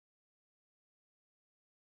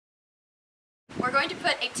We're going to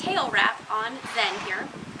put a tail wrap on Zen here.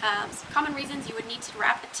 Some common reasons you would need to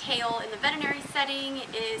wrap a tail in the veterinary setting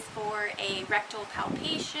is for a rectal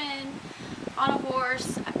palpation on a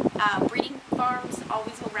horse. Breeding farms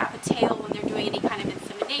always will wrap a tail when they're doing any kind of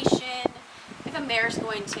insemination, if a mare is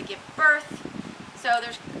going to give birth. So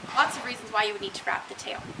there's lots of reasons why you would need to wrap the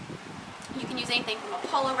tail. You can use anything from a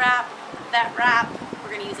polo wrap, a vet wrap. We're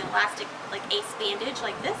going to use an elastic like ace bandage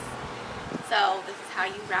like this. So this is how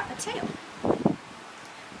you wrap a tail.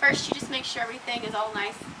 First, you just make sure everything is all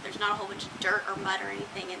nice. There's not a whole bunch of dirt or mud or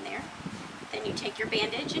anything in there. Then you take your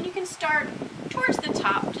bandage and you can start towards the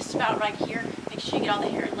top, just about right here. Make sure you get all the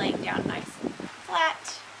hair laying down nice and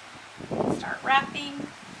flat. Start wrapping.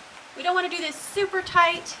 We don't want to do this super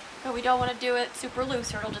tight, but we don't want to do it super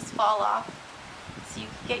loose or it'll just fall off. So you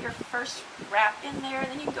get your first wrap in there,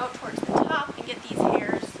 then you can go towards the top and get these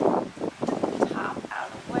hairs to the top out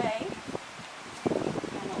of the way.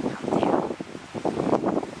 And we'll come down.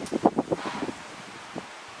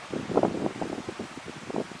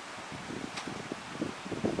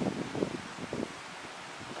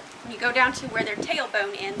 When you go down to where their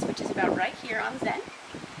tailbone ends, which is about right here on Zen,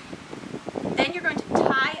 then you're going to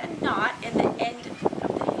tie a knot in the end of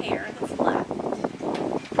the hair that's left.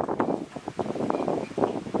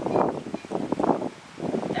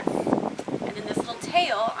 And then this little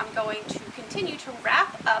tail I'm going to continue to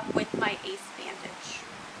wrap up with my ace bandage.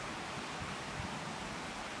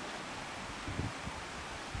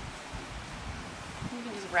 You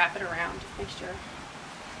can just wrap it around, just make sure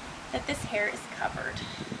that this hair is covered.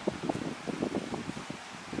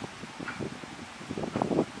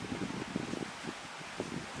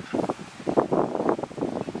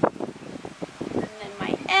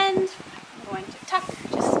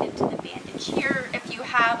 Here, if you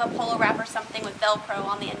have a polo wrap or something with Velcro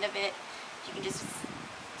on the end of it, you can just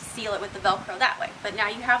seal it with the Velcro that way. But now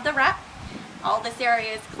you have the wrap. All this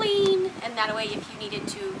area is clean, and that way if you needed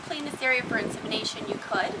to clean this area for insemination, you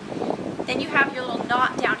could. Then you have your little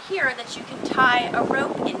knot down here that you can tie a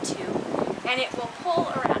rope into, and it will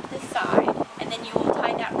pull around this side, and then you will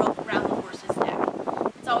tie that rope around the horse's neck.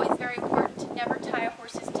 It's always very important to never tie a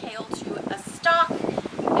horse's tail to a stock.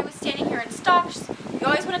 If they were standing here in stocks, you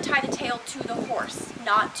always want to tie the tail to the horse,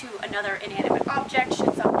 not to another inanimate object.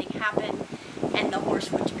 Should something happen and the horse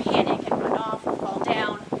would panic and run off or fall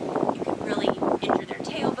down, you could really injure their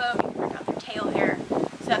tailbone, you can break out their tail hair.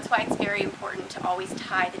 So that's why it's very important to always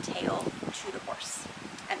tie the tail to the horse.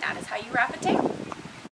 And that is how you wrap a tail.